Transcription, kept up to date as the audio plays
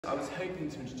I was hoping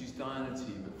to introduce Diana to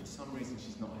you, but for some reason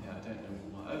she's not here. I don't know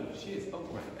why. Oh, she is. Oh,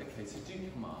 great. Okay, so do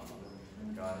come up,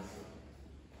 guys.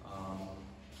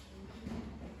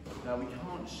 Now, we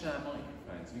can't share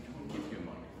microphones. We can't give you a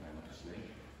microphone, actually.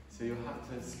 So you'll have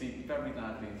to speak very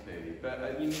loudly and clearly.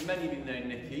 But many of you know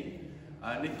Nikki.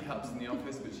 Nikki helps in the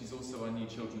office, but she's also our new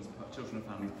Children and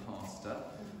Families pastor.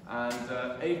 And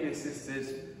ably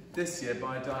assisted this year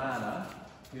by Diana,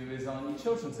 who is our new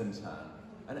children's intern.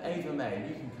 And Ava May,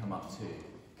 you can come up too.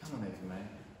 Come on, Ava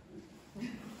May.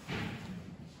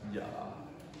 Yeah.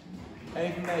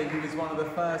 Ava May, who was one of the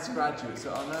first graduates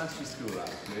at our nursery school,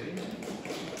 actually.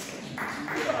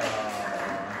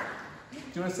 Yeah. Do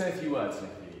you want to say a few words,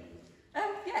 Nikki?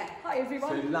 Yeah. Hi, everyone.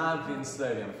 So loudly and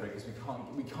slowly, I'm afraid, because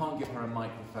we can't give her a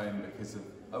microphone because of.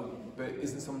 Oh, but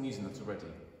isn't someone using that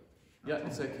already? Yeah,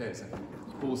 it's okay. It's okay.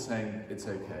 Paul's saying it's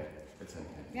okay. It's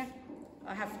okay. Yeah.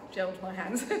 I have gelled my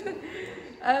hands.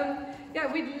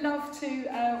 Yeah, we'd love to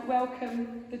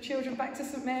welcome the children back to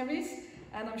St Mary's,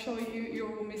 and I'm sure you're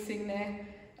all missing their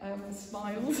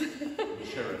smiles.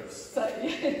 Sheriffs. So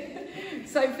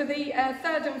for the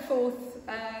third and fourth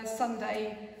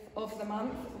Sunday of the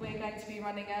month, we're going to be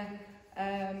running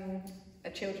a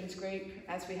children's group,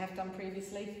 as we have done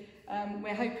previously.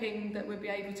 We're hoping that we'll be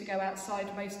able to go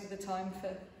outside most of the time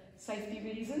for safety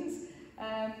reasons.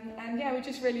 And yeah, we're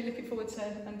just really looking forward to,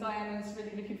 and Diana's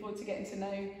really looking forward to getting to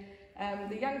know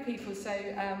the young people. So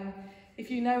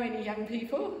if you know any young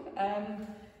people,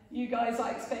 you guys, I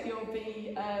expect you'll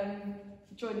be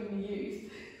joining the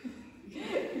youth,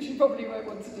 which you probably won't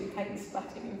want to do paint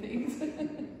splatting and things.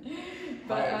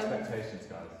 High expectations,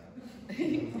 guys.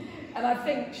 And I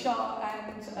think Sharp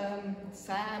and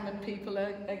Sam and people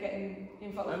are getting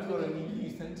involved. I've got a new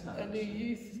youth intern. A new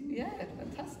youth, yeah,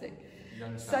 fantastic.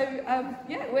 So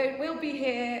yeah, we'll be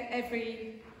here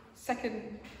every third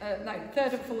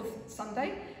and fourth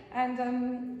Sunday,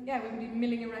 and yeah, we'll be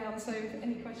milling around. So if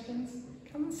any questions,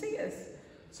 come and see us.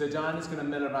 So Diana's going to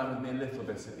mill around with me a little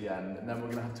bit at the end, and then we're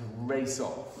going to have to race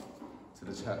off to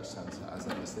the church centre as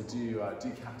always. So do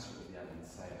catch us at the end and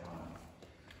say hi.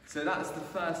 So that's the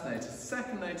first notice. The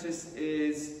second notice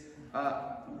is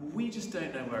we just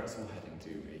don't know where it's all heading,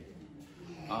 do we?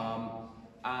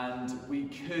 And we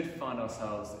could find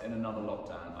ourselves in another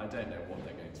lockdown. I don't know what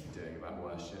they're going to be doing about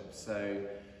worship. So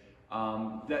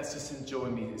let's just enjoy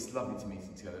meeting. It's lovely to meet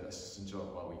together. Let's just enjoy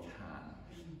it while we can.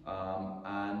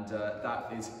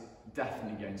 That is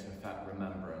definitely going to affect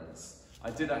remembrance.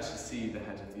 I did actually see the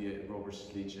head of the Royal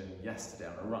British Legion yesterday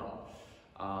on a run.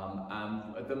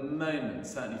 And at the moment,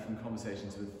 certainly from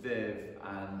conversations with Viv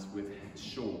and with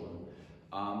Sean,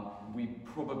 we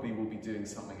probably will be doing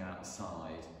something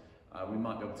outside. We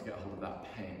might be able to get hold of that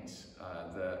paint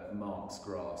that marks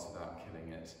grass without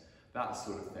killing it, that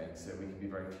sort of thing, so we can be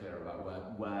very clear about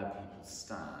where people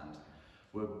stand.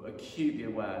 We're acutely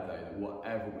aware, though, that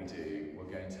whatever we do,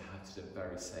 we're going to have to do it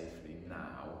very safely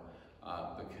now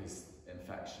because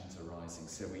infections are rising.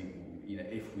 So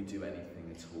if we do anything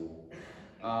at all.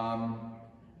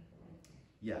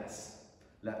 Yes,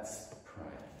 let's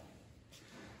pray.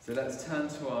 So let's turn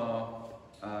to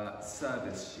our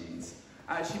service sheets.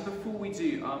 Actually, before we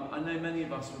do, I know many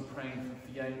of us were praying for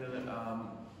Fiona.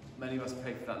 Many of us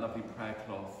prayed for that lovely prayer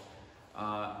cloth.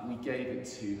 We gave it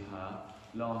to her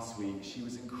last week. She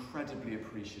was incredibly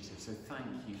appreciative, so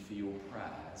thank you for your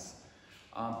prayers.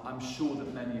 I'm sure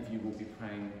that many of you will be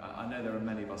praying. I know there are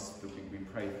many of us that we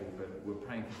pray for, but we're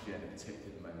praying for Fiona particularly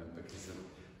at the moment because of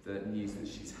the news that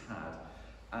she's had.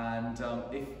 And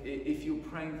if you're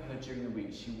praying for her during the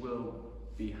week, she will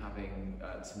be having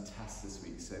some tests this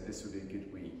week, so this will be a good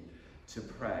week to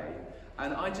pray.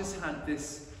 And I just had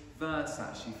this verse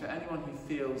actually for anyone who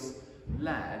feels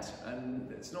led,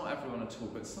 and it's not everyone at all,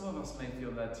 but some of us may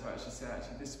feel led to actually say,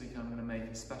 actually this week I'm going to make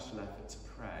a special effort to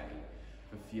pray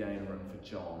for Fiona and for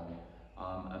John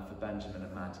and for Benjamin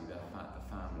and Maddie, the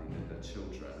family, the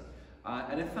children.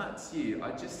 And if that's you,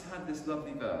 I just had this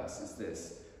lovely verse, it's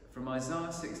this, from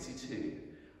Isaiah 62.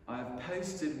 I have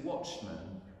posted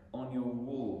watchmen on your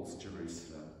walls,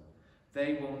 Jerusalem.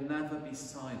 They will never be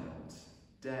silent,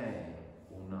 day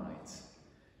or night.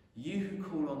 You who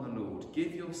call on the Lord,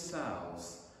 give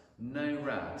yourselves no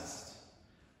rest,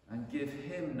 and give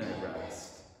him no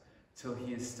rest, till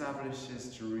he establishes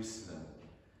Jerusalem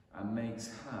and makes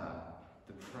her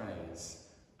the praise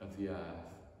of the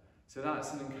earth. So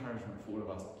that's an encouragement for all of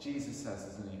us. Jesus says,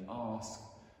 doesn't he, ask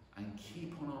and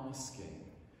keep on asking,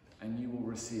 and you will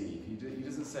receive. He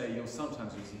doesn't say you'll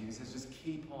sometimes receive, he says just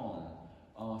keep on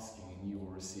asking and you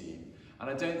will receive. And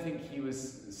I don't think he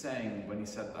was saying, when he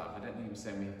said that, I don't think he was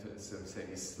saying we have to sort of say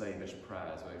these slavish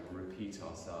prayers where we repeat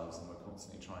ourselves and we're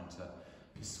constantly trying to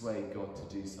persuade God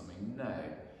to do something. No.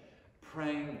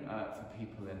 Praying for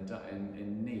people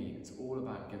in need, it's all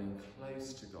about getting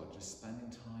close to God, just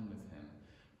spending time with him,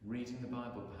 reading the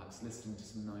Bible, perhaps listening to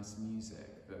some nice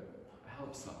music that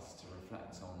helps us to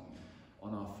reflect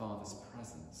on our Father's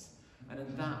presence. And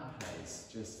in that place,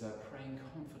 just praying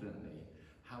confidently,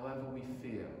 however we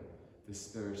feel the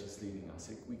Spirit is leading us.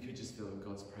 We could just feel that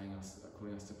God's calling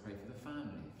us to pray for the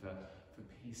family, for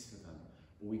peace for them.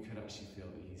 Or we could actually feel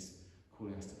that he's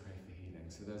calling us to pray for healing.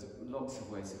 So there's lots of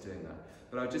ways of doing that.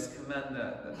 But I just commend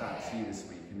that to you this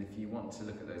week. And if you want to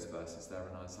look at those verses, they're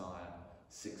in Isaiah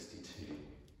 62.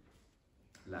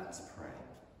 Let's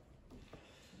pray.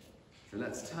 So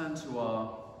let's turn to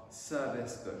our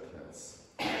service booklets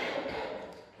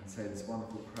and say this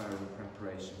wonderful prayer of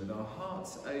preparation. With our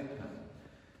hearts open,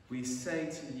 we say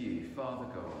to you, Father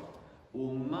God,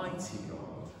 Almighty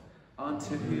God,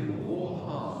 unto whom all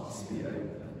hearts be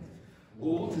open,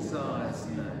 all desires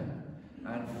known,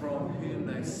 and from whom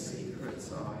no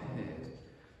secrets are hid,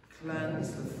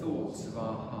 cleanse the thoughts of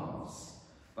our hearts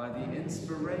by the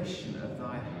inspiration of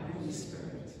thy Holy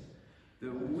Spirit,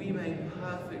 that we may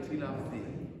perfectly love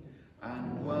thee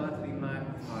and worthily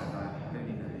magnify thy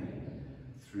holy name,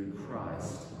 through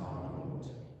Christ our Lord.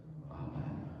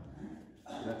 Amen.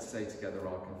 Let's say together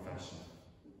our confession.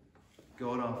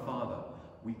 God our Father,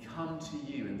 we come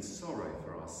to you in sorrow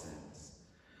for our sins,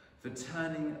 for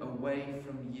turning away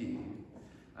from you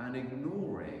and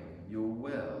ignoring your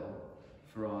will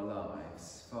for our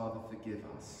lives. Father, forgive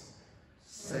us,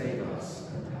 save us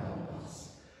and help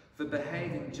us, for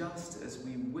behaving just as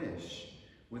we wish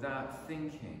without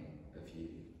thinking of you.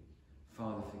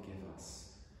 Father, forgive us,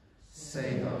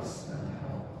 save us and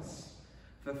help us,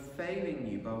 for failing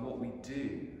you by what we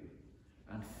do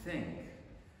and think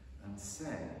and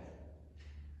say.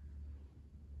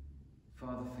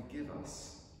 Father, forgive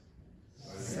us,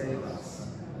 save us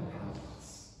and help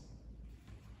us,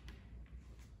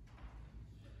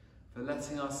 for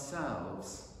letting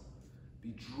ourselves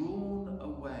be drawn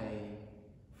away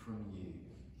from you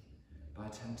by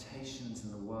temptations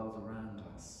in the world around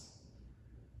us.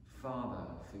 Father,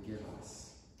 forgive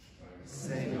us,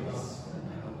 save us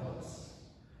and help us,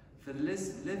 for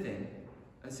living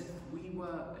as if we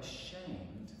were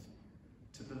ashamed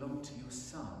to belong to your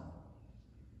Son.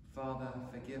 Father,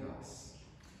 forgive us,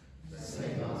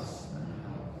 save us and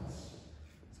help us.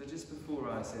 So just before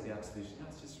I say the absolution,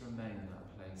 let's just remain in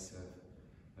that place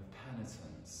of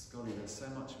penitence. Golly, there's so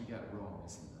much we get wrong,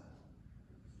 isn't there?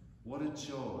 What a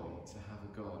joy to have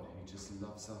a God who just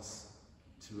loves us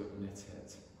to admit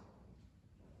it.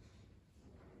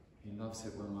 He loves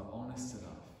it when we're honest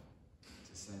enough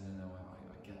to say, no,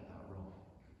 I get that wrong.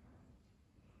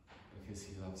 Because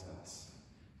he loves us.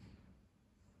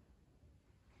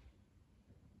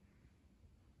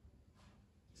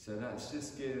 So let's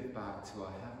just give back to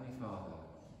our Heavenly Father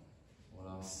all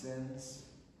our sins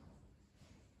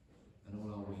and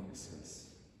all our weaknesses.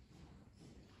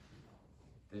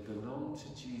 They belong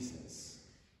to Jesus.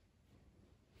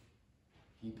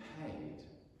 He paid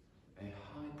a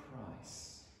high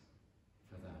price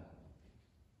for them.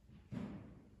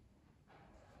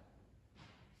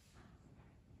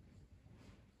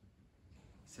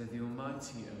 So the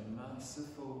Almighty and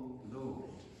merciful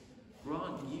Lord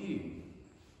grant you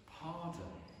pardon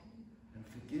and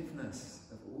forgiveness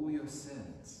of all your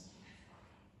sins,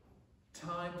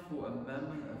 time for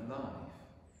amendment of life,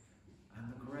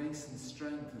 and the grace and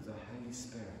strength of the Holy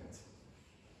Spirit.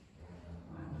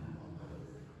 Amen.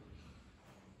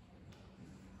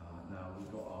 Now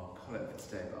we've got our collect for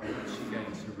today, but I'm actually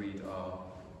going to read our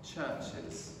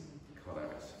church's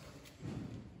collect.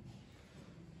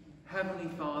 Heavenly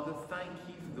Father, thank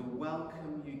you for the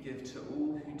welcome you give to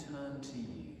all who turn to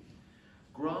you.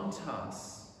 Grant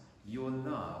us your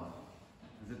love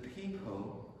for the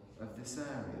people of this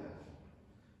area,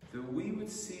 that we would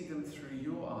see them through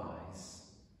your eyes,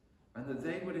 and that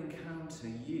they would encounter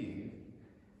you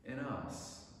in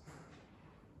us.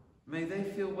 May they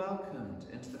feel welcomed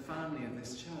into the family of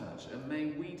this church, and may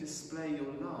we display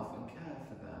your love and care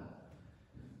for them.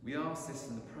 We ask this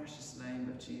in the precious name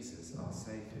of Jesus, our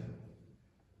Saviour.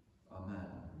 Amen.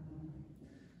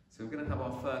 So we're going to have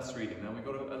our first reading. Now we've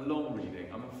got a long reading.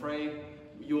 I'm afraid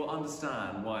you'll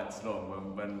understand why it's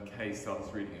long when Kay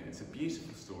starts reading it. It's a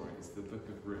beautiful story. It's the book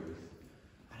of Ruth.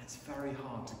 And it's very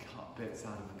hard to cut bits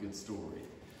out of a good story.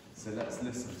 So let's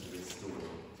listen to this story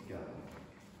together.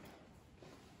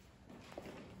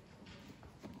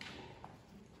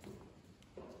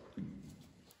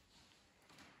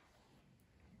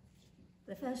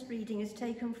 The first reading is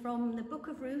taken from the book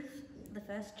of Ruth, the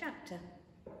first chapter.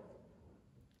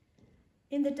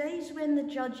 In In the days when the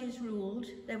judges ruled,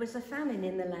 there was a famine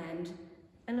in the land,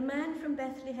 and a man from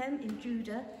Bethlehem in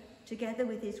Judah, together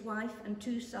with his wife and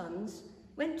 2 sons,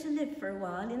 went to live for a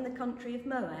while in the country of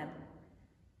Moab.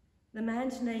 The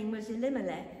man's name was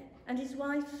Elimelech, and his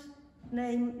wife's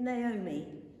name Naomi,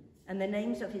 and the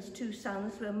names of his 2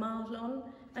 sons were Mahlon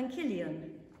and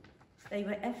Chilion. They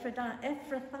were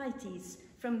Ephrathites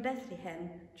from Bethlehem,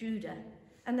 Judah,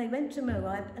 and they went to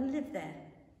Moab and lived there.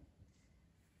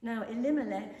 Now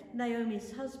Elimelech,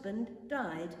 Naomi's husband,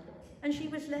 died, and she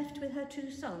was left with her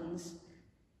 2 sons.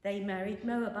 They married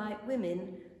Moabite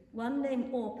women, one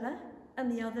named Orpah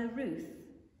and the other Ruth.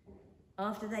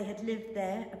 After they had lived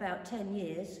there about 10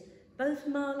 years, both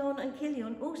Mahlon and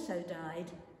Chilion also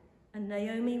died, and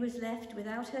Naomi was left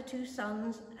without her 2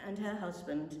 sons and her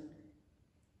husband.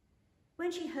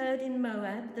 When she heard in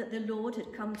Moab that the Lord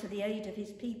had come to the aid of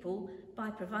his people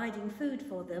by providing food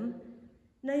for them,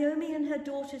 Naomi and her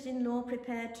daughters-in-law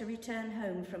prepared to return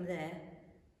home from there.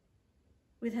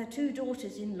 With her 2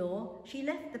 daughters-in-law, she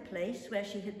left the place where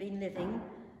she had been living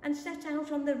and set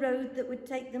out on the road that would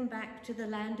take them back to the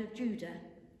land of Judah.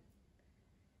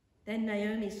 Then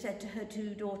Naomi said to her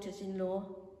 2 daughters-in-law,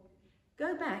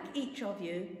 "Go back, each of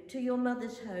you, to your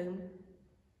mother's home.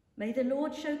 May the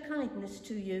Lord show kindness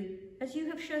to you, as you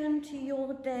have shown to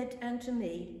your dead and to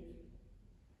me.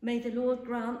 May the Lord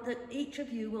grant that each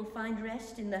of you will find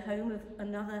rest in the home of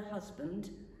another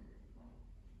husband."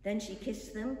 Then she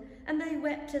kissed them, and they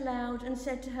wept aloud and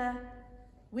said to her,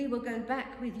 "We will go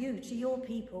back with you to your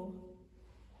people."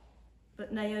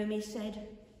 But Naomi said,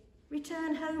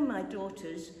 "Return home, my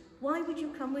daughters. Why would you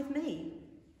come with me?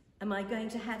 Am I going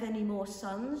to have any more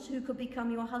sons who could become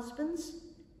your husbands?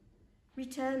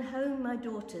 Return home, my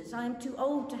daughters. I am too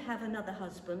old to have another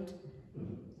husband.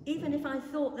 Even if I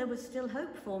thought there was still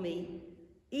hope for me,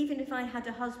 even if I had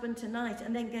a husband tonight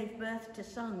and then gave birth to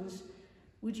sons,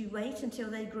 would you wait until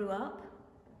they grew up?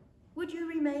 Would you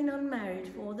remain unmarried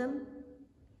for them?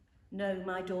 No,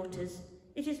 my daughters,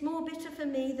 it is more bitter for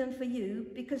me than for you,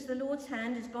 because the Lord's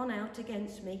hand has gone out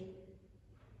against me."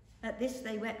 At this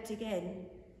they wept again.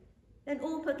 Then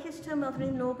Orpah kissed her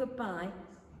mother-in-law goodbye,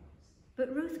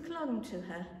 but Ruth clung to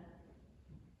her.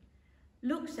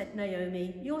 "Look," said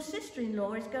Naomi, "your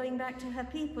sister-in-law is going back to her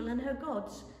people and her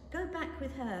gods. Go back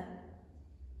with her."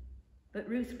 But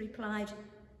Ruth replied,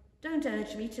 "Don't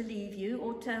urge me to leave you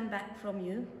or turn back from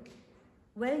you.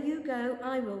 Where you go,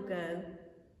 I will go,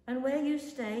 and where you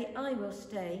stay, I will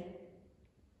stay.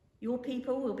 Your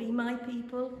people will be my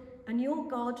people, and your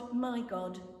God, my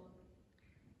God.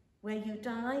 Where you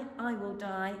die, I will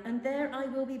die, and there I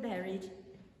will be buried.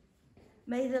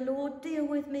 May the Lord deal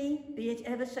with me, be it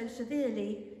ever so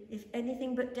severely, if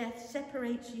anything but death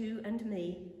separates you and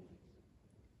me."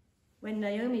 When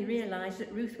Naomi realized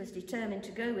that Ruth was determined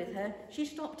to go with her, she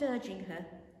stopped urging her.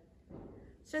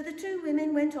 So the 2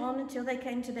 women went on until they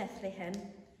came to Bethlehem.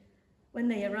 When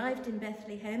they arrived in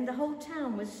Bethlehem, the whole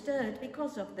town was stirred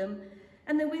because of them,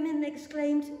 and the women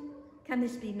exclaimed, "Can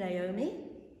this be Naomi?"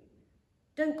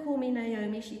 "Don't call me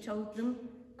Naomi," she told them.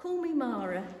 "Call me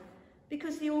Mara,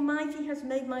 because the Almighty has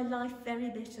made my life very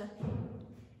bitter.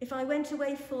 I went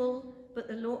away full, but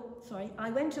the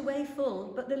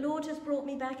Lord has brought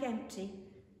me back empty.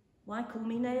 Why call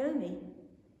me Naomi?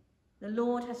 The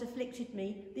Lord has afflicted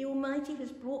me. The Almighty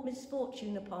has brought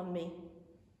misfortune upon me."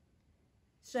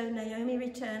 So Naomi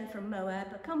returned from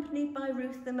Moab, accompanied by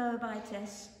Ruth the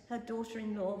Moabitess, her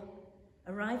daughter-in-law,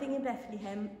 arriving in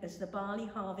Bethlehem as the barley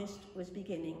harvest was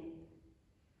beginning.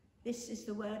 This is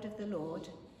the word of the Lord.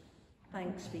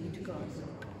 Thanks be to God.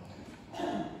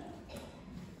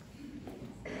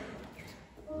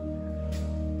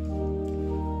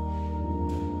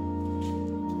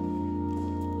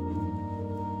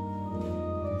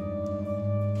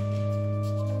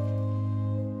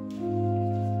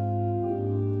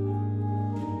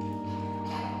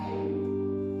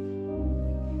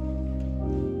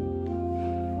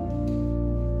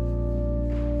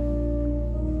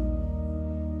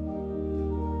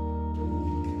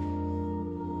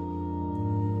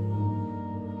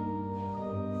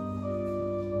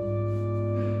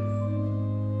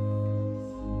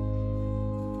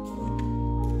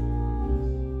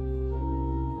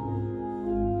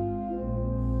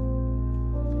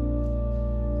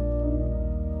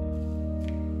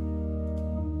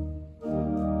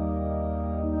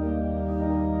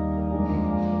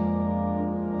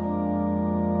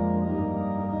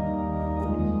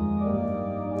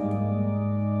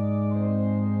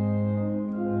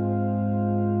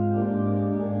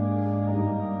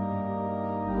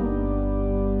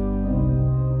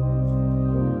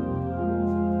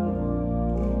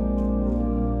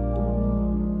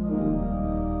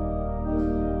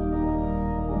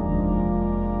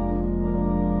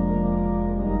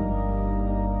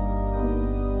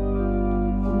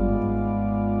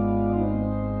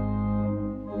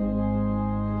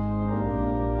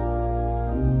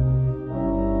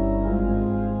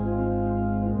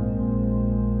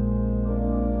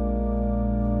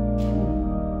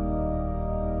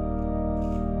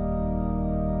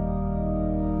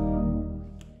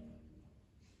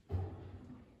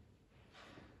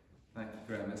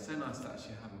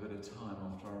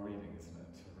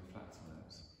 impact on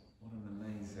it. What an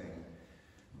amazing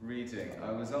reading.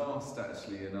 I was asked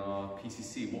actually in our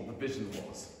PCC what the vision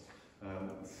was, sort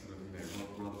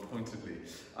of, rather pointedly.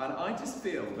 And I just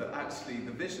feel that actually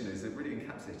the vision is really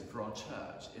encapsulated for our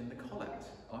church in the collect.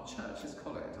 Our church's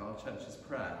collect, our church's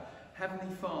prayer.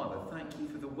 Heavenly Father, thank you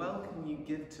for the welcome you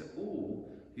give to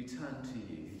all who turn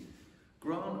to you.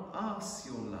 Grant us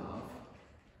your love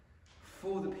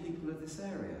for the people of this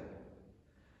area,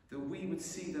 that we would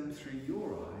see them through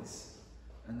your eyes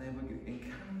and they would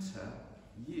encounter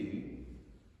you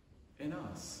in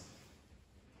us.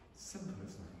 Simple,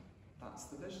 isn't it? That's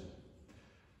the vision.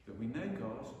 That we know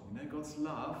God, we know God's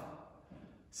love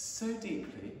so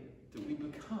deeply that we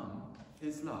become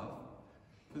his love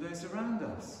for those around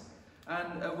us.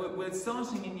 And we're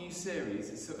starting a new series.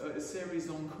 It's a series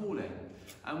on calling.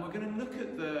 And we're going to look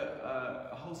at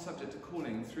the whole subject of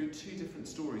calling through two different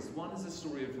stories. One is the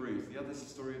story of Ruth, the other is the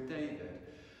story of David.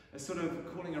 A sort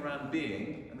of calling around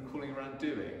being and a calling around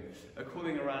doing. A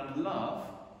calling around love,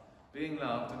 being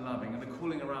loved and loving, and a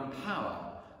calling around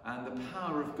power and the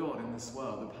power of God in this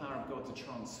world, the power of God to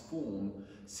transform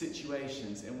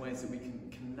situations in ways that we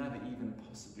can never even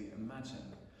possibly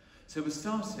imagine. So we're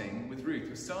starting with Ruth,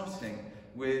 we're starting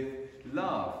with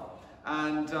love.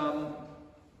 And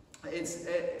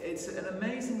it's an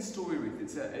amazing story, Ruth.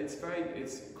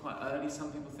 It's quite early,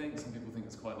 some people think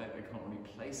it's quite late, they can't really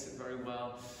place it very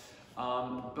well.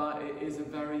 But it is a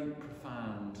very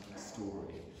profound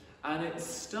story. And it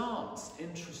starts,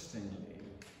 interestingly,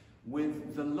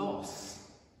 with the loss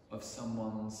of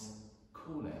someone's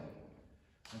calling.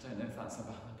 I don't know if that's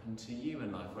ever happened to you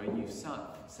in life, where you've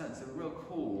sensed a real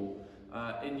call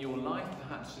in your life,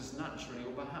 perhaps just naturally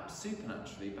or perhaps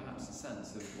supernaturally, perhaps a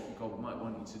sense of what God might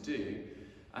want you to do,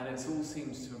 and it all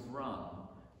seems to have run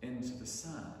into the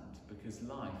sand because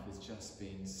life has just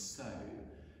been so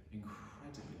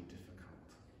incredibly difficult.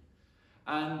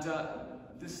 And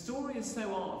the story is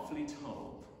so artfully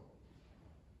told.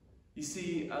 You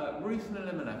see, Ruth and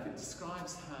Elimelech, it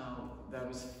describes how there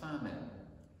was famine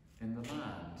in the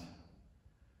land.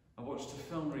 I watched a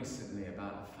film recently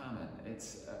about a famine.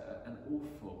 It's an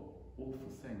awful, awful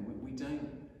thing. We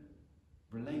don't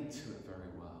relate to it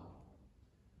very well.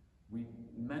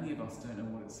 Many of us don't know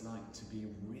what it's like to be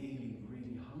really,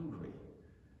 really hungry,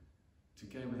 to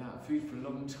go without food for a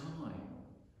long time.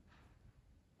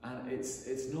 And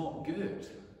it's not good.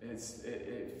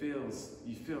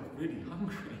 You feel really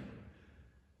hungry.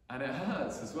 And it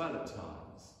hurts as well at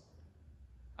times.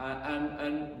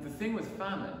 And the thing with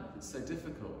famine that's so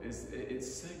difficult is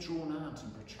it's so drawn out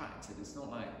and protracted. It's not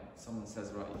like someone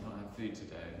says, right, you can't have food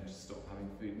today and just stop having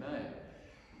food. No.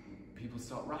 People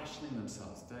start rationing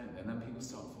themselves, don't they? And then people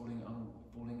start falling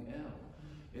ill.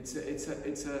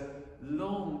 It's a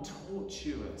long,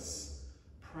 tortuous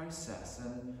process.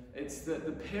 And it's the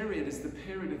period is the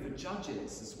period of the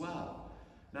judges as well.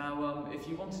 Now, if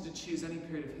you wanted to choose any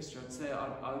period of history, I'd say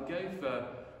I'd go for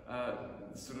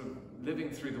sort of living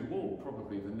through the war,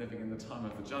 probably, than living in the time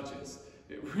of the judges.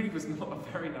 It really was not a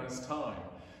very nice time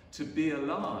to be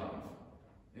alive.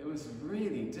 It was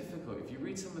really difficult. If you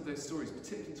read some of those stories,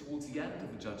 particularly towards the end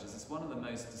of the Judges, it's one of the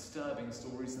most disturbing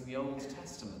stories in the Old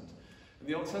Testament. And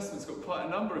the Old Testament's got quite a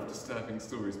number of disturbing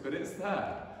stories, but it's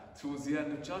there towards the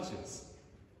end of Judges.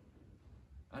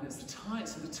 And it's the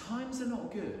times are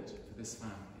not good for this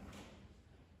family.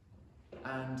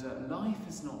 And life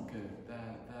is not good.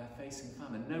 They're facing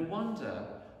famine. No wonder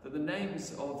that the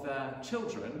names of their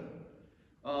children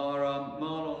are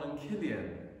Marlon and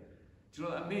Killian. Do you know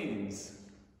what that means?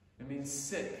 It means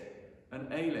sick and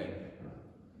ailing.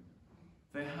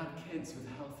 They had kids with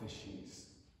health issues.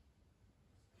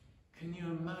 Can you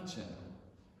imagine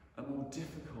a more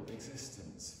difficult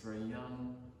existence for a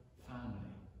young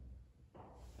family?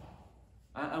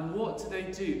 And what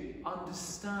do?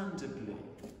 Understandably,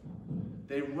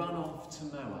 they run off to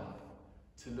Moab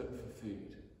to look for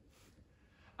food.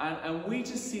 And we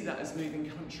just see that as moving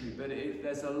country, but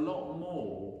there's a lot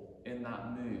more in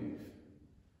that move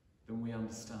than we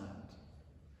understand.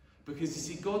 Because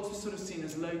you see, God was sort of seen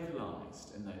as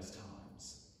localised in those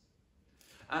times.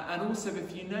 And also,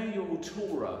 if you know your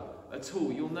Torah at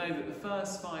all, you'll know that the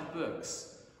first 5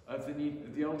 books of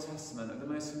the Old Testament are the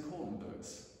most important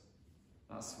books.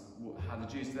 That's how the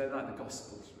Jews, they're like the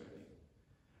Gospels, really.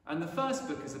 And the first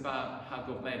book is about how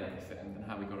God made everything and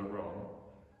how we got it wrong,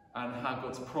 and how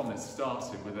God's promise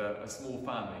started with a small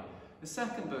family. The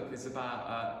second book is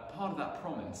about part of that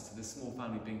promise to this small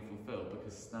family being fulfilled,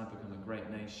 because it's now become a great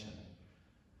nation.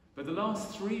 But the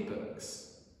last 3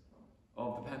 books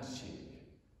of the Pentateuch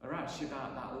are actually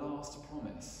about that last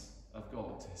promise of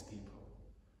God to his people,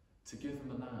 to give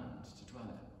them a land to dwell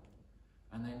in.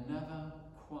 And they never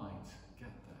quite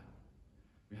get there.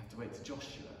 We have to wait to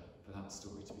Joshua for that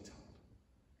story to be told.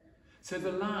 So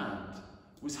the land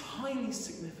was highly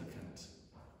significant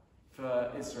for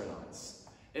Israelites.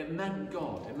 It meant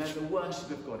God. It meant the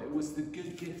worship of God. It was the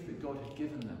good gift that God had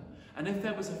given them. And if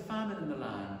there was a famine in the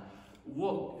land,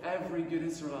 what every good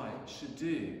Israelite should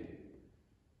do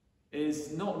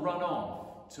is not run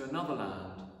off to another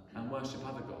land and worship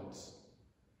other gods,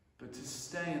 but to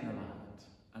stay in the land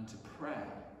and to pray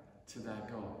to their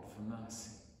God for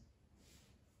mercy.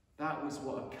 That was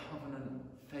what a covenant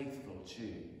faithful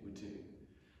Jew would do.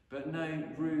 But no,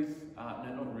 Elimelech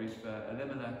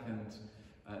and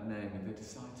Naomi, they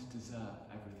decide to desert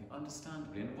everything,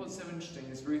 understandably. And what's so interesting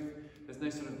is Ruth, there's no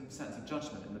sort of sense of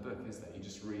judgment in the book, is there? You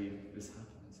just read, this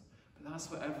happens. But that's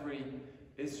what every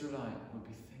Israelite would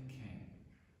be thinking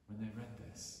when they read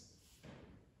this.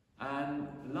 And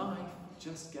life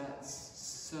just gets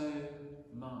so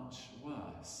much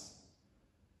worse.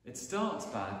 It starts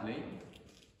badly,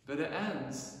 but it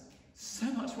ends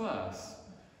so much worse.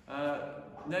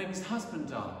 Naomi's husband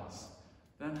dies,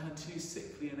 then her 2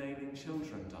 sickly and ailing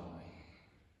children die,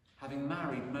 having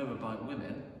married Moabite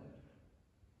women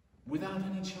without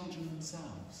any children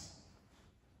themselves.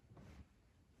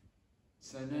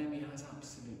 So Naomi has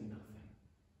absolutely nothing.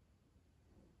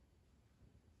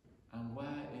 And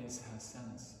where is her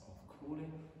sense of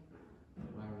calling?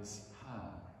 Where is her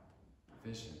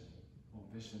vision? What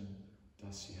vision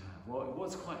does she have? Well,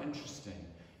 what's quite interesting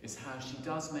is how she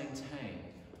does maintain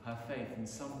her faith in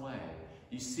some way.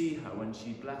 You see her when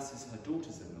she blesses her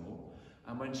daughters-in-law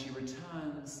and when she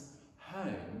returns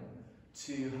home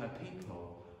to her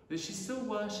people, that she still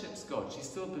worships God. She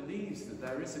still believes that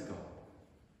there is a God.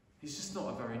 He's just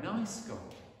not a very nice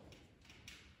God.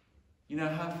 You know,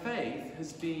 her faith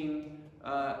has been,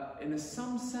 in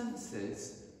some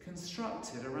senses,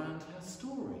 constructed around her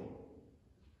story.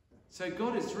 So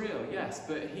God is real, yes,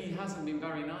 but he hasn't been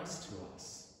very nice to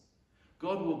us.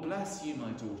 God will bless you,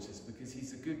 my daughters, because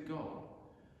he's a good God.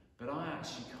 But I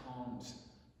actually can't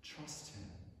trust him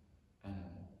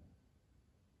anymore.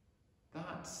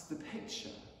 That's the picture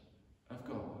of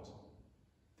God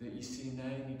that you see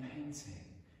Naomi painting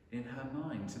in her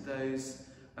mind to those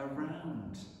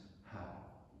around her.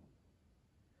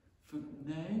 For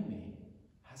Naomi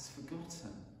has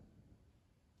forgotten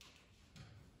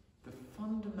the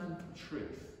fundamental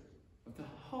truth of the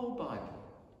whole Bible.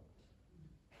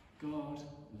 God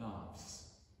loves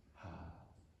her.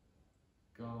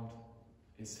 God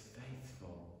is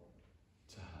faithful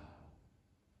to her.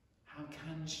 How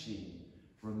can she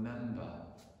remember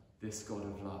this God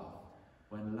of love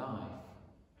when life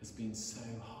has been so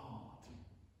hard?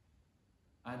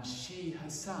 And she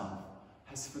herself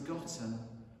has forgotten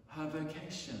her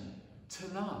vocation to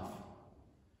love.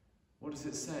 What does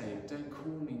it say? Don't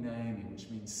call me Naomi, which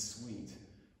means sweet.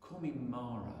 Call me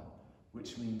Mara,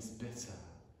 which means bitter,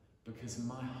 because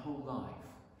my whole life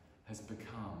has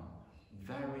become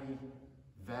very,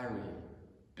 very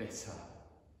bitter.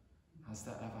 Has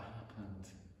that ever happened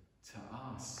to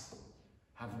us?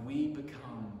 Have we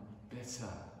become bitter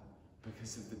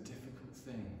because of the difficult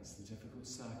things, the difficult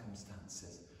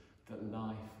circumstances that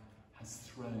life has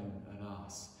thrown at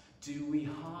us? Do we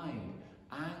hide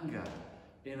anger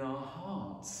in our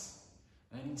hearts,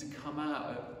 only to come out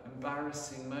at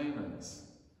embarrassing moments?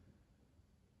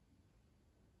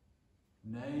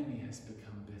 Naomi has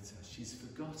become bitter. She's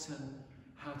forgotten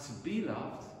how to be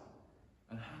loved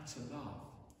and how to love.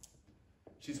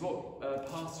 She's what a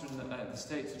pastor in the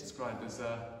States would describe as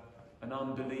an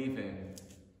unbelieving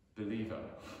believer.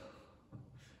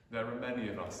 There are many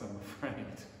of us, I'm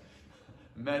afraid.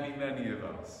 Many, many of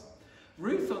us.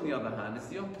 Ruth, on the other hand, is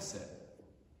the opposite.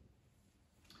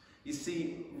 You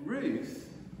see, Ruth,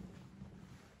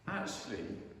 actually,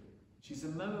 she's a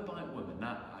Moabite woman.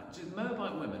 Now,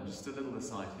 Moabite women, just a little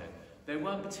aside here, they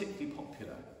weren't particularly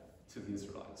popular to the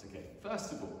Israelites. Okay,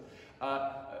 first of all,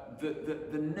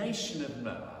 the nation of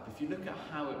Moab, if you look at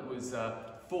how it was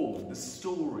formed, the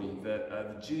story that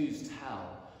the Jews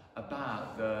tell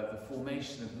about the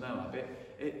formation of Moab,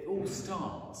 it all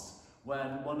starts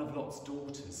when one of Lot's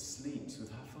daughters sleeps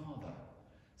with her father.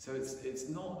 So it's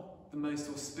not the most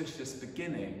auspicious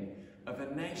beginning of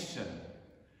a nation.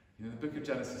 You know, the book of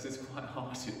Genesis is quite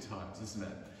harsh at times, isn't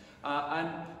it?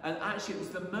 And actually it was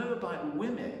the Moabite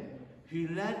women who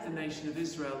led the nation of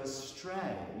Israel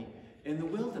astray in the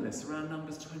wilderness around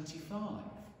Numbers 25.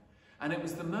 And it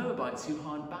was the Moabites who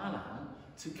hired Balaam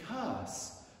to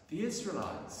curse the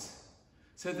Israelites.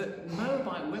 So that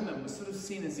Moabite women were sort of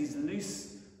seen as these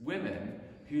loose women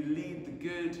who lead the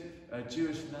good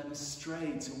Jewish men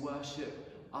astray to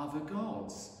worship other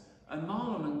gods. And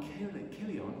Mahlon and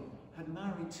Chilion had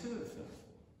married 2 of them.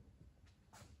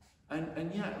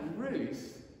 And yet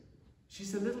Ruth,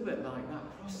 she's a little bit like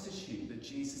that prostitute that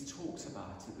Jesus talks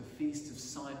about at the feast of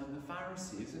Simon the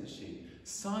Pharisee, isn't she?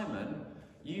 Simon,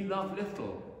 you love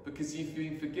little because you've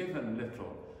been forgiven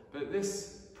little. But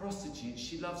this prostitute,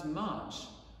 she loves much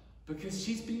because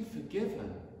she's been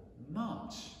forgiven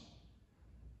much.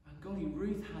 And golly,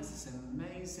 Ruth has this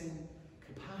amazing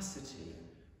capacity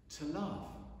to love.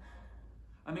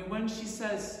 I mean, when she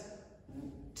says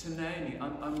to Naomi,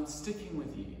 I'm sticking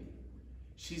with you,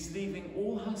 she's leaving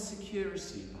all her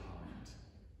security behind.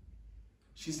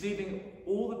 She's leaving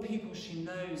all the people she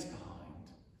knows behind.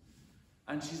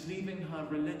 And she's leaving her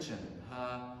religion,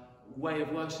 her way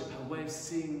of worship, her way of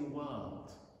seeing the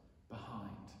world behind.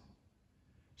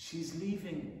 She's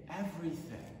leaving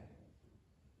everything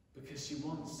because she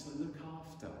wants to look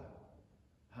after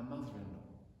her mother-in-law.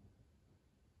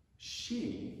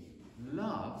 She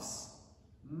loves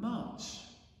much.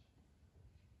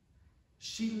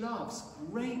 She loves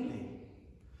greatly.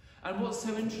 And what's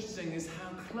so interesting is how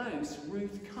close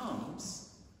Ruth comes,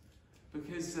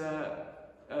 because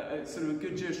sort of a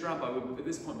good Jewish rabbi would at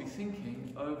this point be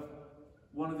thinking of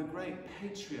one of the great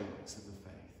patriarchs of the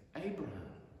faith, Abraham.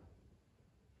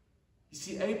 You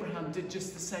see, Abraham did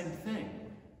just the same thing.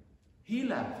 He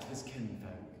left his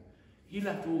kinfolk. He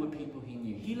left all the people he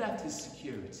knew. He left his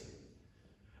security.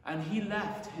 And he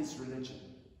left his religion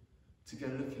to go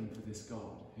looking for this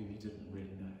God who he didn't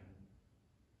really know.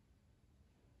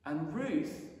 And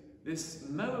Ruth, this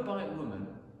Moabite woman,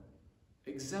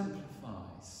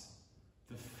 exemplifies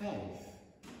the faith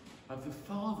of the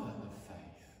father of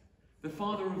faith, the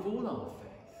father of all our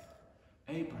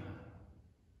faith, Abraham.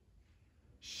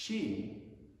 She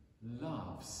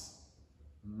loves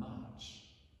much.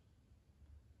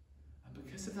 And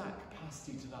because of that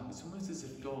capacity to love, it's almost as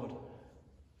if God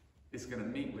is going to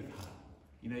meet with her.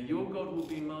 You know, your God will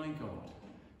be my God.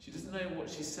 She doesn't know what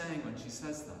she's saying when she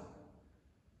says that.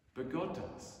 But God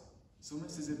does. It's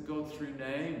almost as if God, through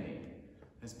Naomi,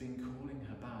 has been calling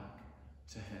her back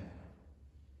to him.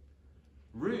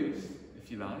 Ruth, if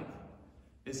you like,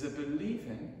 is a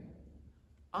believing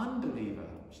unbeliever.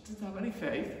 She doesn't have any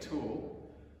faith at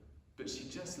all, but she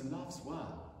just loves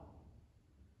well.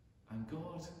 And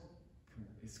God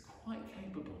is quite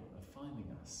capable of finding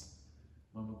us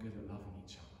when we're good at loving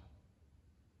each other.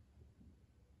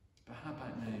 But how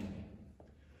about Naomi?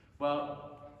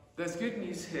 Well, there's good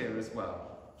news here as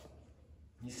well.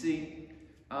 You see,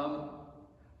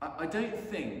 I don't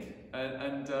think,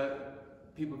 and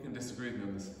people can disagree with me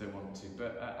on this if they want to,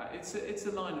 but it's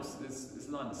a line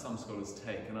that some scholars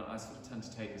take, and I sort of tend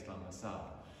to take this line myself,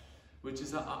 which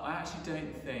is that I actually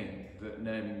don't think that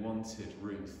Naomi wanted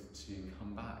Ruth to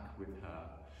come back with her.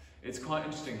 It's quite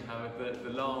interesting how the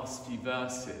last few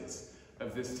verses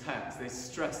of this text, they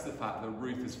stress the fact that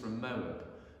Ruth is from Moab,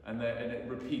 and it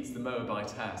repeats the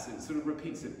Moabitess. It sort of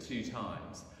repeats it 2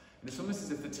 times. And it's almost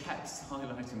as if the text is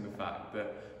highlighting the fact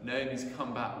that Naomi's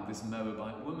come back with this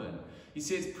Moabite woman. You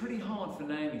see, it's pretty hard for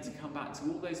Naomi to come back to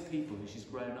all those people who she's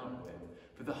grown up with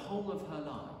for the whole of her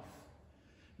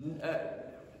life,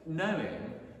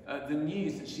 knowing the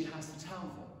news that she has to tell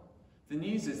them. The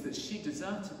news is that she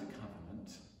deserted the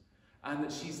covenant and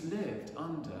that she's lived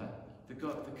under the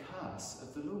curse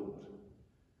of the Lord.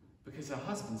 Because her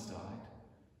husband's died,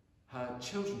 her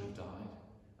children have died,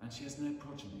 and she has no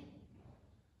progeny.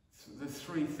 The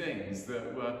 3 things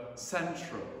that were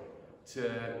central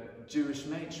to Jewish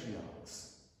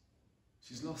matriarchs.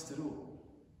 She's lost it all.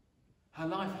 Her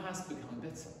life has become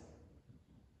bitter.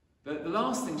 The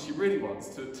last thing she really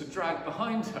wants to drag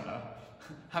behind her,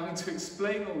 having to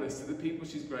explain all this to the people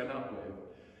she's grown up with,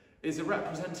 is a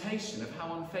representation of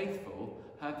how unfaithful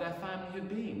their family had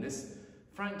been. This,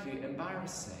 frankly,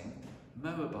 embarrassing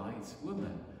Moabite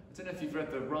woman. I don't know if you've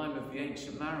read the Rime of the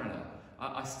Ancient Mariner.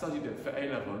 I studied it for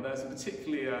A-level, and there's a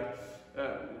particularly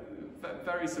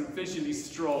very sort of visually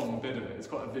strong bit of it. It's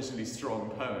quite a visually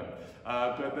strong poem,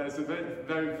 but there's a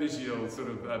very visual sort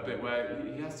of bit where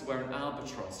he has to wear an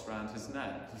albatross around his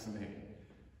neck, doesn't he?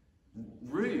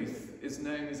 Ruth is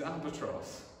known as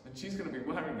albatross, and she's going to be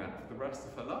wearing that for the rest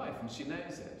of her life, and she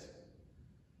knows it.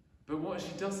 But what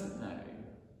she doesn't know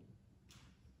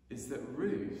is that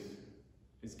Ruth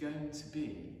is going to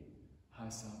be her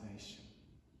salvation.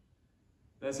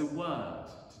 There's a word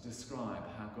to describe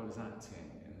how God is acting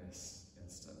in this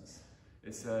instance.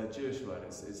 It's a Jewish word,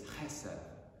 it's chesed,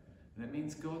 and it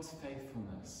means God's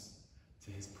faithfulness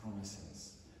to his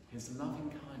promises, his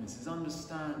loving kindness, his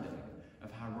understanding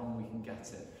of how wrong we can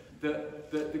get it.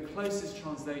 The closest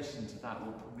translation to that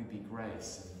will probably be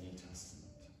grace in the New Testament.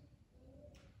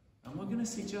 And we're going to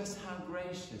see just how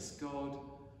gracious God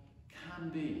can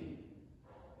be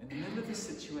in the middle of a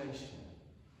situation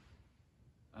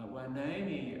where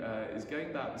Naomi is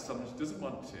going back with someone she doesn't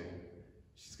want to,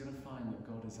 she's going to find that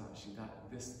God is actually,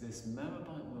 this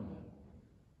Moabite woman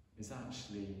is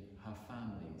actually her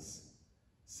family's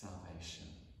salvation.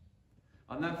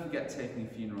 I'll never forget taking a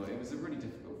funeral. It was a really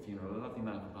difficult funeral. A lovely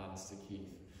man called Alistair Keith.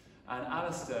 And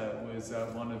Alistair was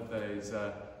one of those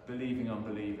believing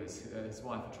unbelievers. His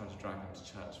wife had tried to drag him to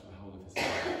church for the whole of his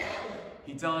life.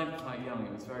 He died quite young.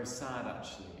 It was very sad,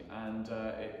 actually. And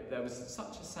there was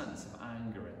such a sense of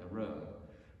anger in the room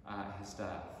at his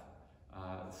death.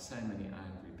 So many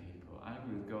angry people.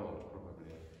 Angry with God,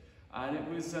 probably. And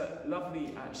it was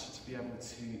lovely, actually, to be able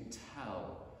to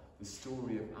tell the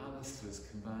story of Alistair's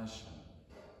conversion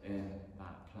in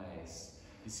that place.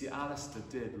 You see, Alistair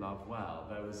did love well.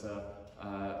 There was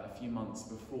a few months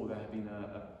before, there had been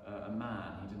a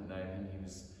man, he didn't know him, he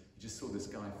just saw this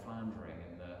guy floundering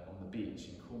on the beach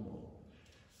in Cornwall.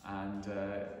 And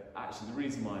actually the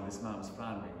reason why this man was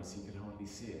floundering was he could hardly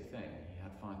see a thing. He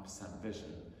had 5%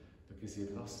 vision because he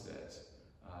had lost it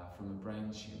from a brain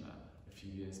tumour a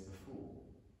few years before.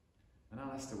 And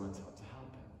Alistair went up to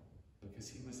help him because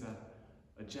he was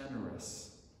a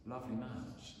generous, lovely man,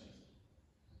 actually.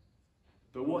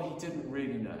 But what he didn't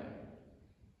really know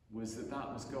was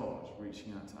that was God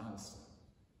reaching out to Alistair.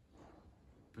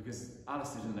 Because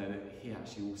Alistair didn't know that he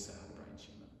actually also had a brain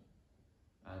tumour.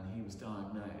 And he was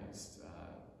diagnosed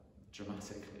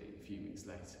dramatically a few weeks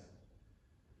later.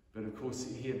 But of course,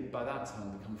 he had by that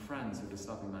time become friends with this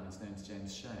lovely man. His name's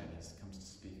James Shone. He's comes to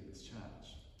speak at this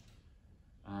church.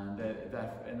 And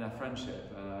in their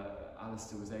friendship,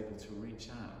 Alistair was able to reach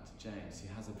out to James. He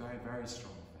has a very, very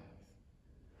strong faith.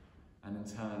 And in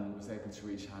turn was able to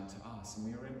reach out to us, and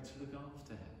we were able to look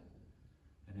after him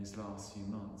in his last few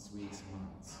months, weeks and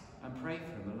months, and pray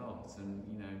for him a lot. And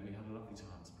we had a lovely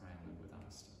time praying with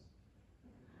Alistair.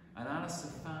 And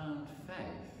Alistair found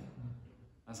faith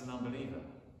as an unbeliever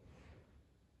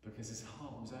because his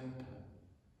heart was open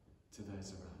to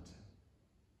those around him.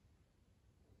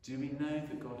 Do we know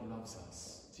that God loves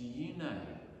us? Do you know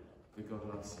that God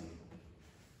loves you?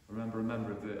 I remember a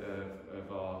member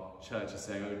of our church is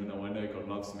saying, "Oh no, I know God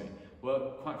loves me."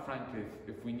 Well, quite frankly,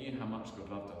 if we knew how much God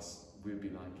loved us, we'd be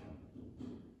like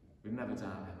him. We'd never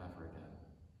doubt him ever again.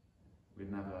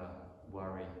 We'd never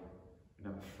worry. We'd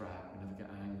never fret. We'd never get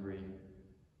angry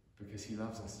because he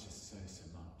loves us just so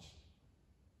much.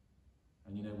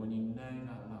 And when you know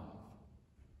that love,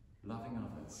 loving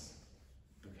others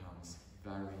becomes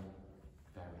very,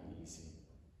 very easy.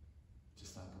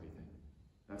 Just like breathing.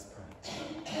 Let's pray.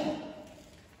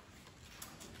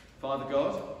 Father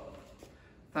God,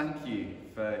 thank you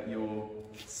for your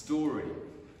story,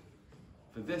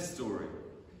 for this story.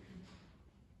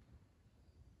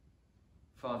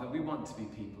 Father, we want to be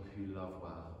people who love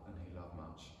well and who love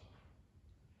much.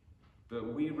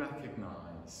 But we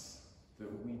recognise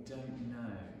that we don't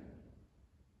know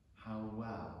how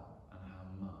well and how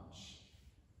much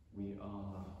we are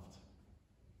loved.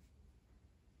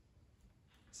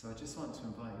 So I just want to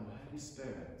invite your Holy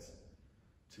Spirit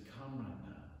to come right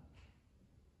now.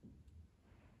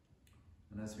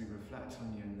 And as we reflect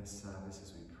on you in this service,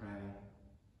 as we pray,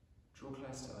 draw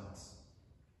close to us.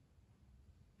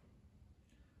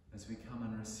 As we come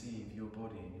and receive your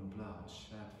body and your blood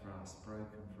shed for us,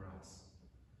 broken for us,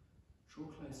 draw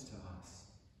close to us.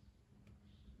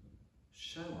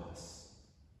 Show us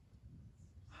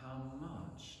how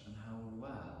much and how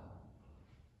well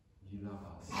you love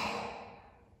us.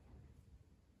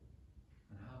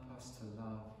 And help us to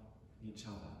love each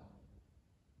other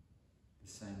the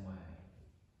same way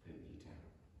that you do.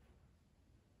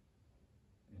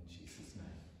 In Jesus'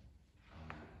 name,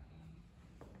 amen.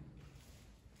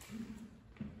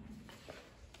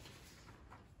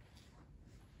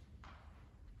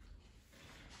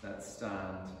 Let's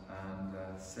stand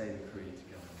and say the creed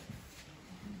together.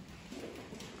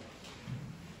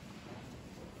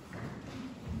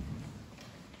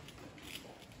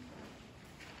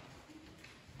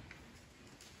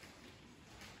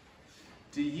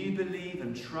 Do you believe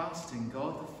and trust in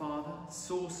God the Father,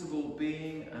 source of all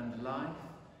being and life,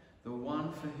 the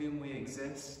one for whom we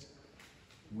exist?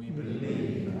 We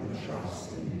believe and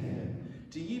trust in him.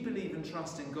 Do you believe and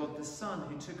trust in God the Son,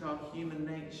 who took our human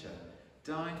nature,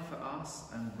 died for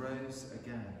us and rose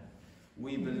again?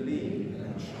 We believe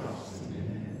and trust in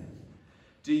him.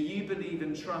 Do you believe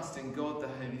and trust in God the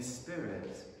Holy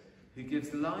Spirit, who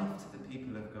gives life to the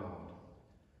people of God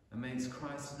and makes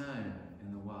Christ known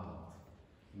in the world?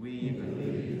 We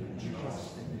believe and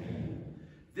trust in him.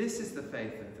 This is the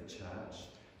faith of the church.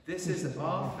 This is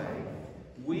our faith.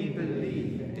 We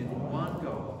believe in one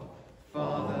God,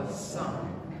 Father,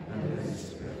 Son, and Holy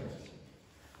Spirit.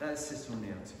 Let's sit or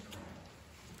kneel to pray.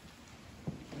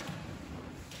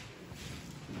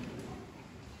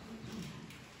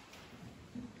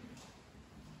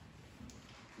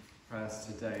 prayers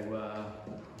today were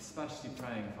especially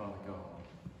praying, Father God,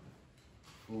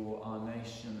 for our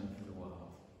nation and for the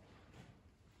world.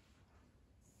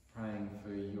 Praying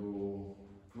for your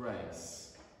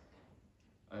grace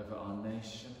over our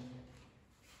nation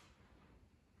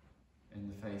in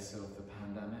the face of the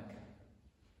pandemic.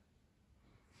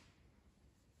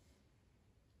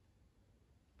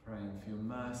 Praying for your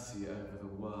mercy over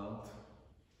the world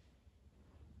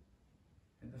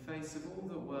in the face of all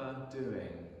that we're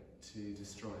doing to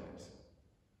destroy it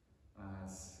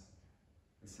as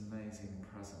this amazing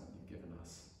present you've given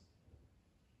us.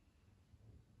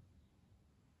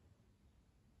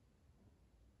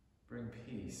 Bring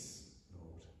peace,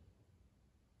 Lord,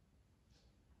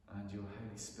 and your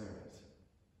Holy Spirit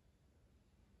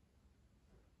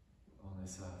on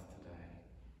this earth today.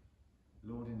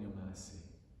 Lord, in your mercy,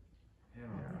 hear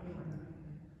our prayer.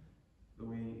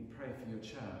 Lord, we pray for your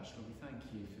church. Lord, we thank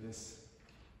you for this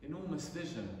enormous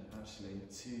vision, actually,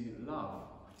 to love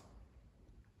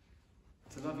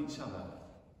each other,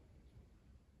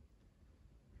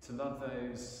 to love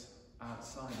those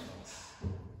outside of us.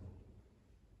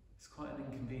 It's quite an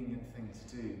inconvenient thing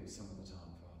to do some of the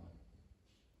time, Father,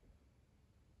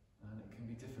 and it can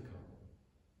be difficult.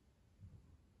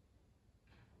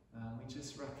 And we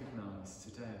just recognise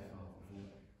today, Father, that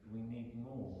we need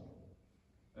more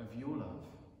of your love.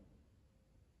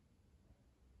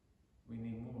 We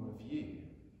need more of you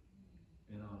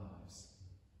in our lives.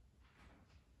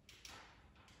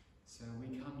 So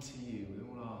we come to you with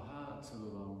all our hurts, with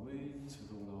all our wounds,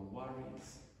 with all our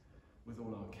worries, with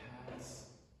all our cares.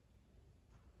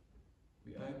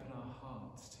 We open our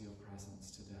hearts to your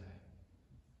presence today.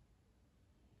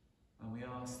 And we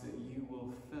ask that you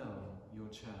will fill your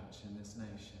church in this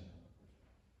nation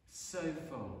so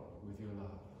full with your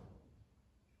love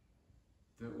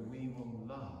that we will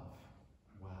love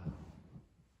well.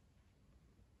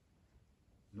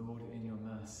 Lord, in your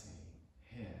mercy,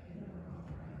 hear our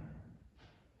prayer.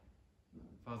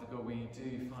 Father God, we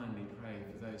do finally pray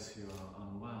for those who are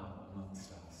unwell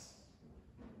amongst us.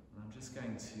 And I'm just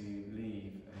going to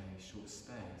leave a short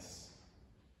space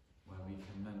where we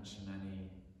can mention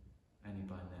any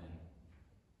by name.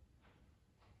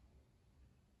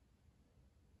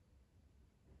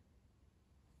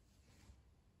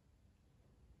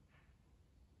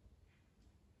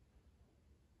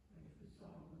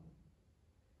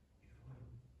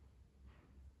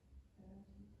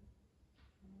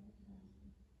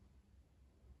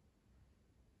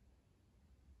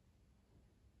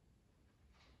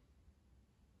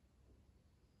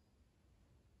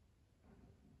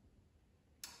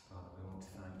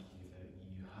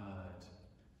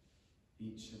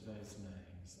 Each of those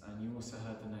names, and you also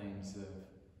heard the names of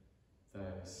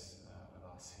those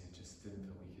of us who just didn't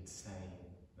feel we could say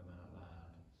them out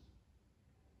loud.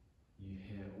 You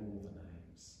hear all the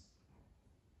names.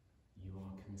 You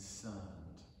are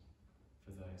concerned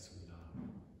for those we love.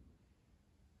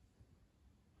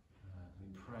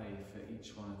 We pray for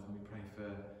each one of them. We pray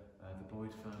for the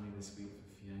Boyd family this week,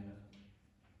 for Fiona,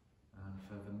 and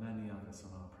for the many others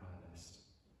on our prayer list.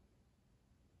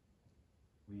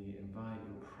 We invite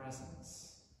your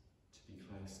presence to be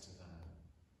close to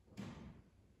them.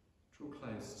 Draw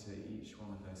close to each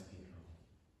one of those people.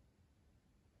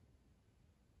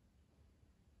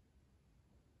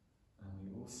 And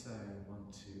we also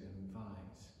want to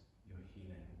invite your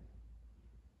healing.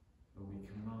 Lord, we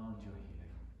command your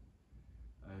healing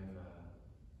over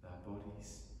their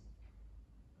bodies,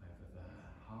 over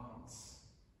their hearts.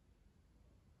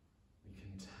 We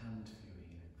contend for your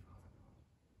healing, Father God.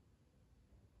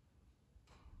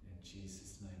 In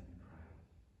Jesus' name we pray.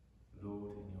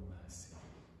 Lord, in your mercy,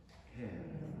 hear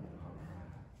our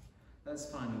prayer. Let's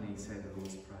finally say the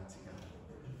Lord's Prayer together.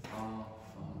 Our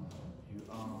Father, who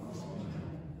art in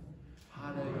heaven,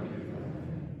 hallowed be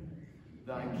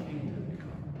thy name. Thy kingdom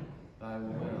come, thy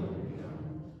will be done,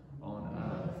 on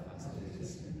earth as it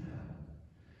is in heaven.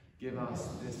 Give us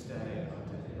this day our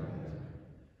daily bread.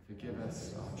 Forgive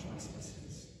us our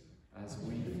trespasses, as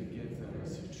we forgive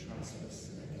those who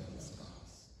trespass against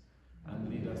us. And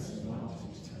lead us not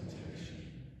into temptation,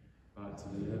 but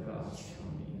deliver us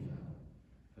from evil.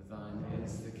 For thine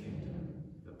is the kingdom,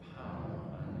 the power,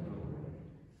 and the glory,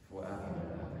 forever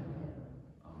and ever.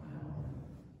 Amen.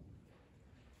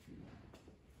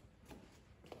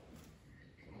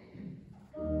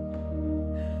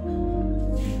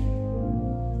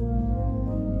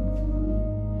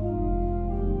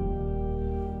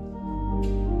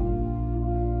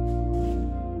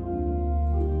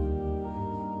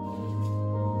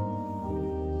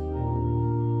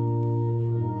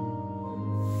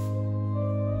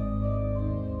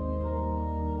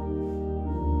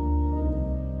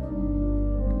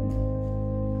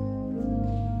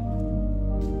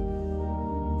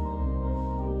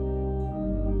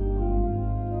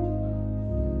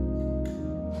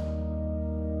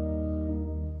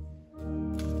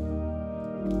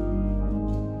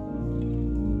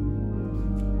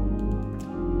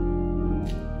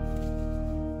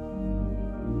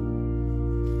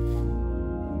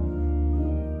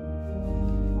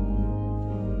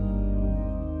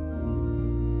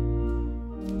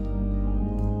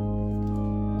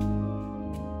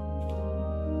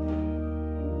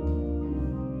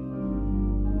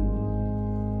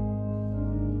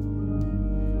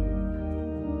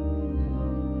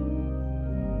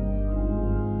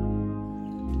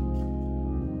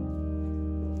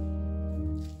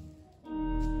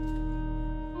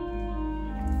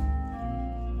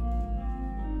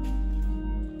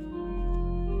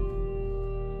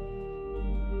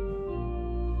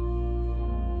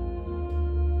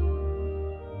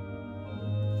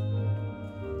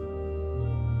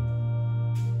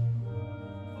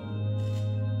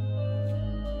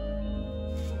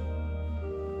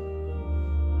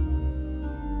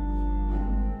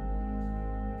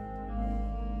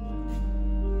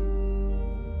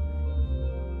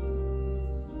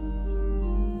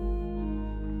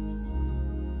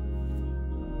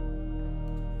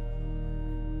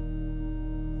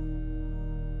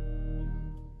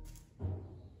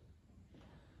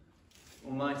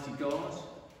 Almighty God,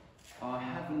 our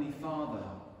Heavenly Father,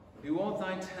 who of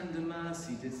thy tender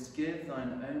mercy didst give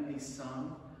thine only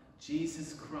Son,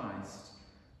 Jesus Christ,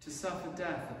 to suffer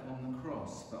death upon the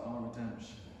cross for our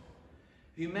redemption,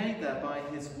 who made there by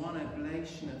his one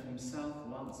oblation of himself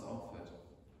once offered,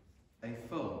 a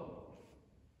full,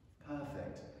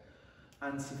 perfect,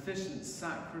 and sufficient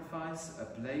sacrifice,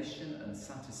 oblation, and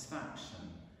satisfaction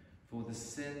for the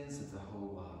sins of the whole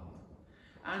world,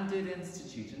 and did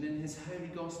institute, and in his holy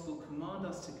gospel command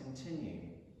us to continue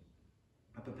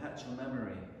a perpetual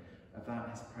memory about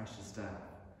his precious death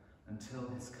until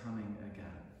his coming again.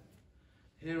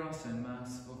 Hear us, O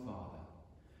merciful Father,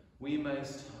 we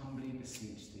most humbly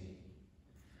beseech thee,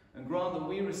 and grant that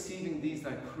we, receiving these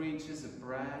thy creatures of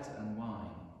bread and wine,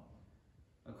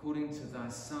 according to thy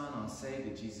Son, our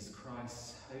Saviour, Jesus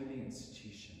Christ's holy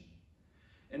institution,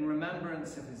 in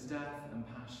remembrance of his death and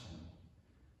passion,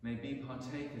 may be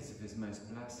partakers of his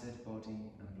most blessed body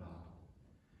and blood,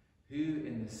 who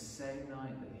in the same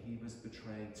night that he was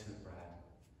betrayed took bread,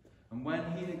 and when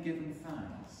he had given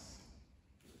thanks,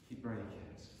 he brake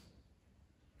it,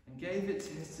 and gave it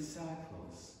to his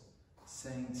disciples,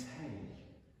 saying, Take,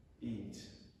 eat,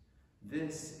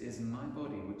 this is my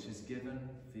body which is given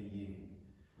for you.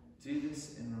 Do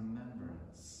this in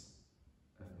remembrance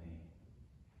of me.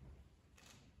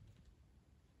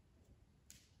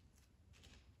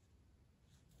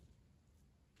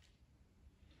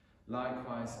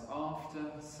 Likewise, after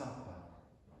supper,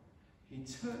 he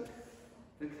took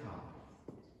the cup,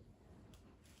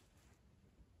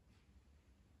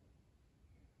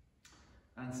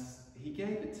 and he gave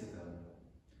it to them,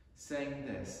 saying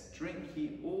this, Drink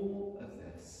ye all of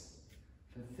this,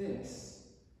 for this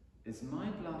is my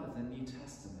blood of the New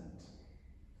Testament,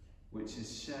 which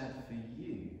is shed for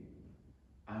you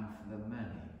and for the many,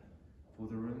 for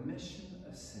the remission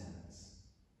of sins.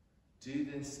 Do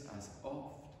this as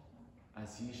oft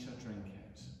as ye shall drink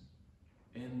it,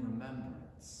 in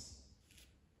remembrance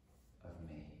of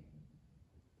me.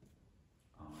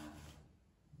 Amen.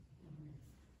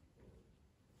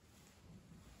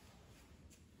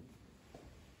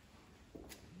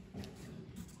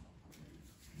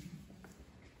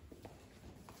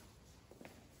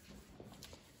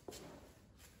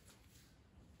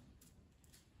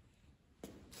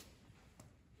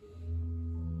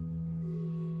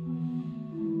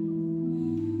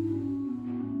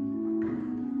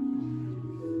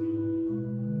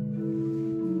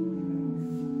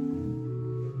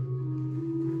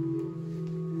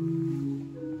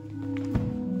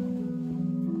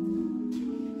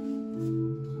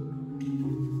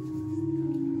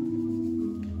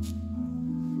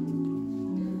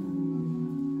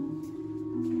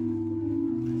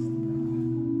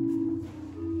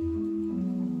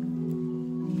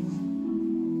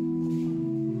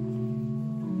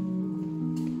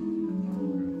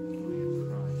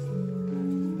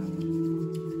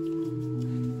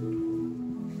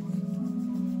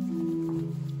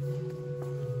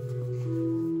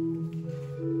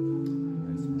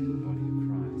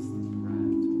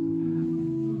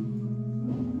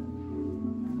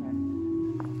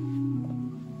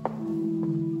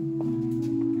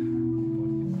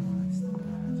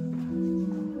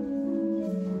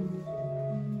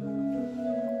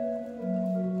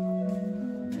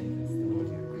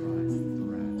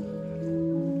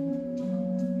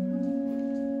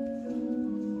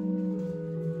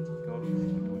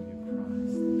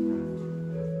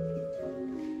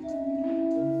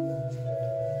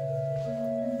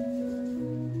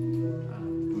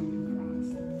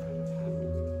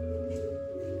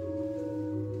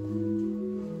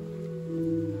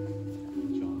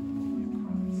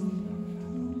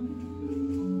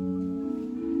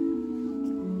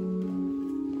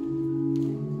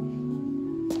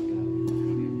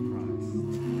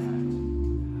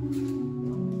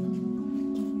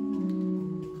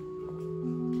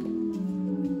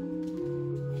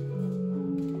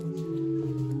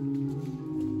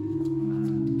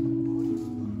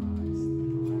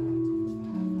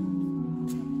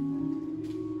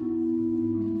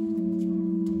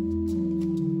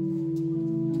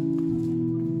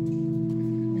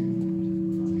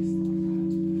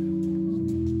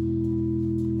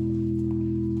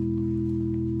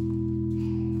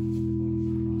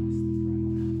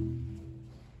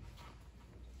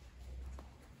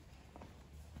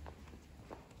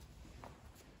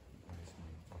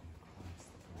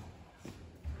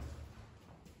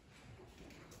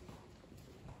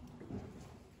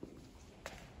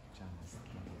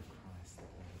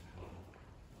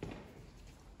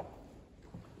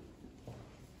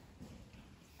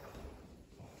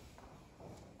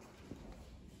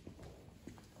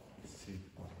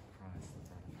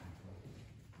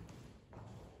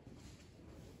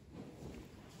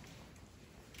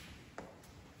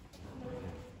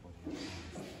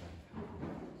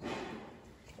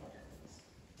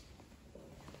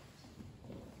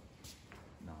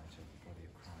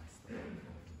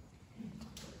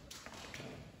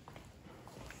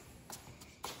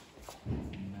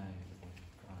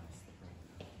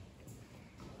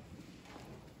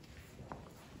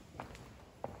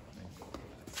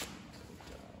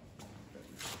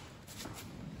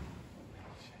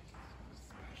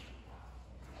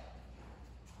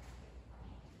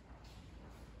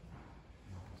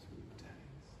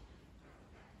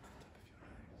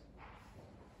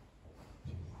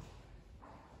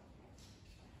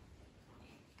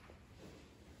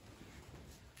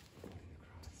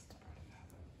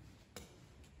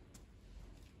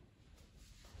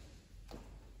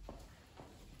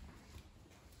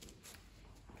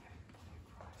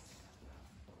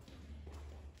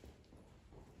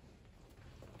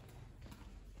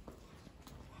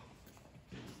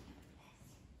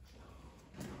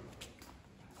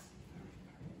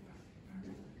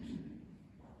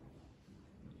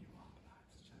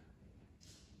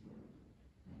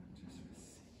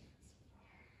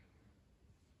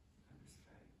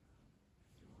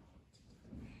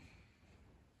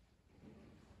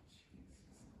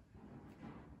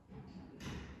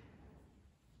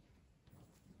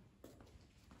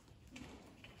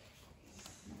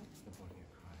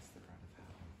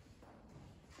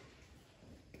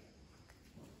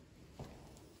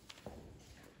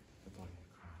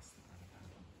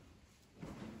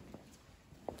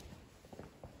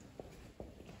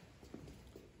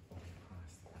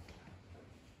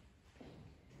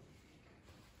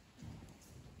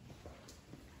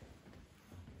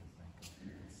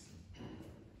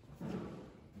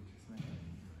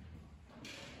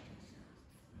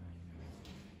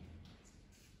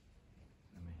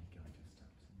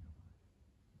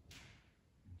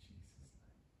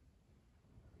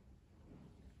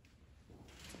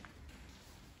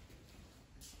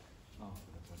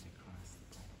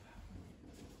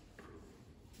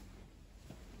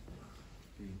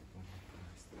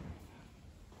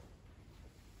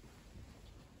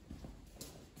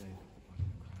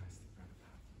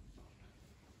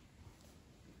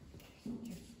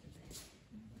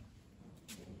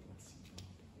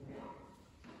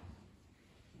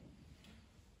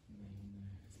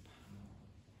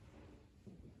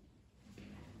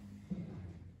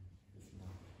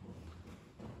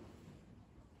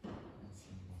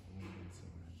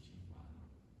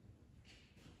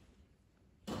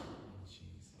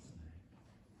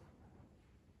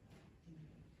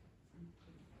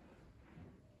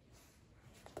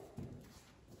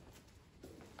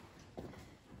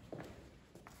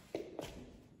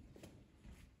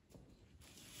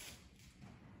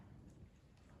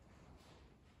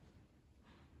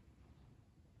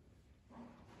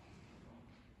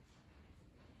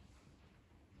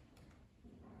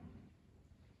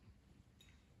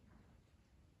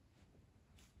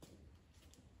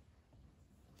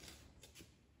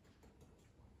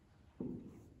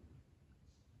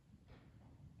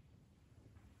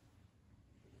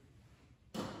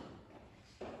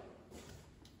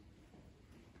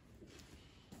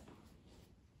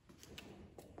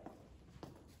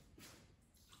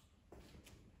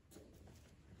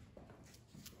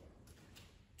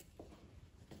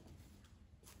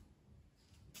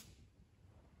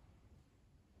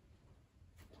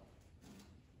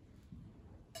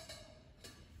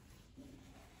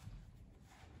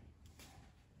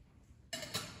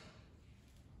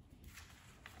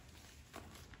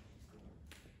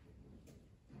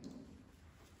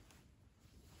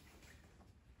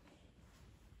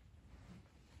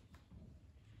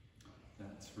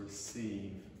 Let's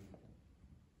receive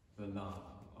the love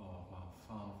of our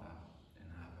Father in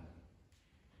heaven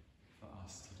for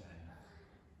us today.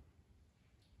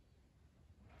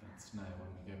 Let's know when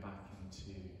we go back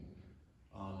into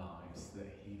our lives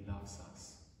that He loves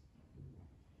us,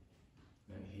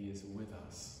 that He is with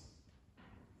us,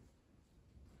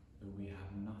 that we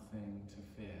have nothing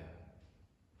to fear.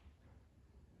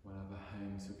 Whatever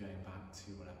homes we're going back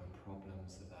to, whatever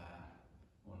problems are there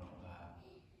or not there,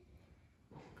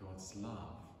 God's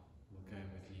love will go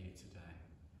with you today.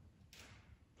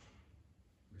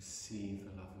 Receive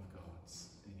the love of God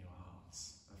in your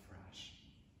hearts afresh.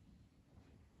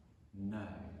 Know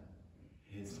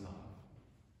His love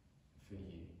for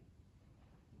you.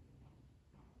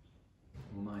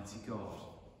 Almighty God,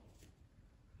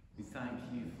 we thank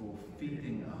you for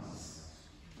feeding us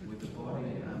with the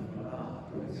body and blood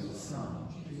of your Son,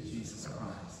 Jesus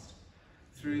Christ.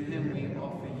 Through him we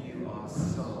offer you our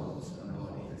souls and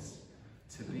bodies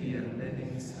to be a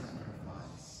living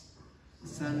sacrifice.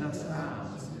 Send us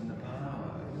out in the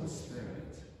power of your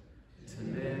Spirit to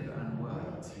live and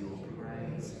work to your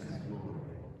praise and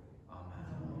glory.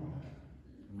 Amen.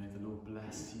 And may the Lord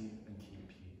bless you and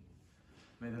keep you.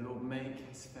 May the Lord make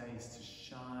his face to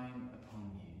shine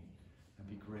upon you and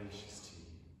be gracious to you.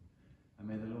 And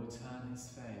may the Lord turn his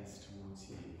face towards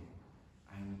you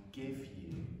and give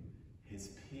you his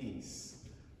peace.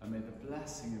 And may the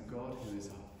blessing of God, who is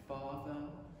our Father,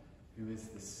 who is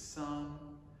the Son,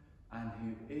 and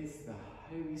who is the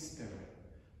Holy Spirit,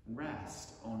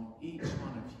 rest on each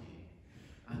one of you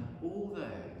and all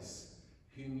those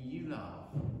whom you love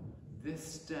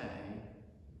this day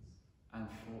and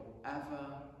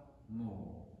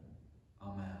forevermore.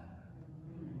 Amen.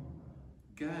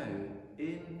 Go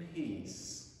in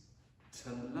peace to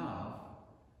love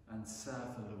and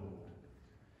serve the Lord.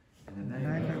 In the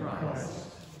name of Christ,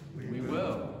 we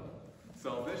will.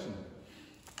 Salvation.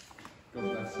 God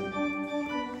bless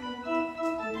you.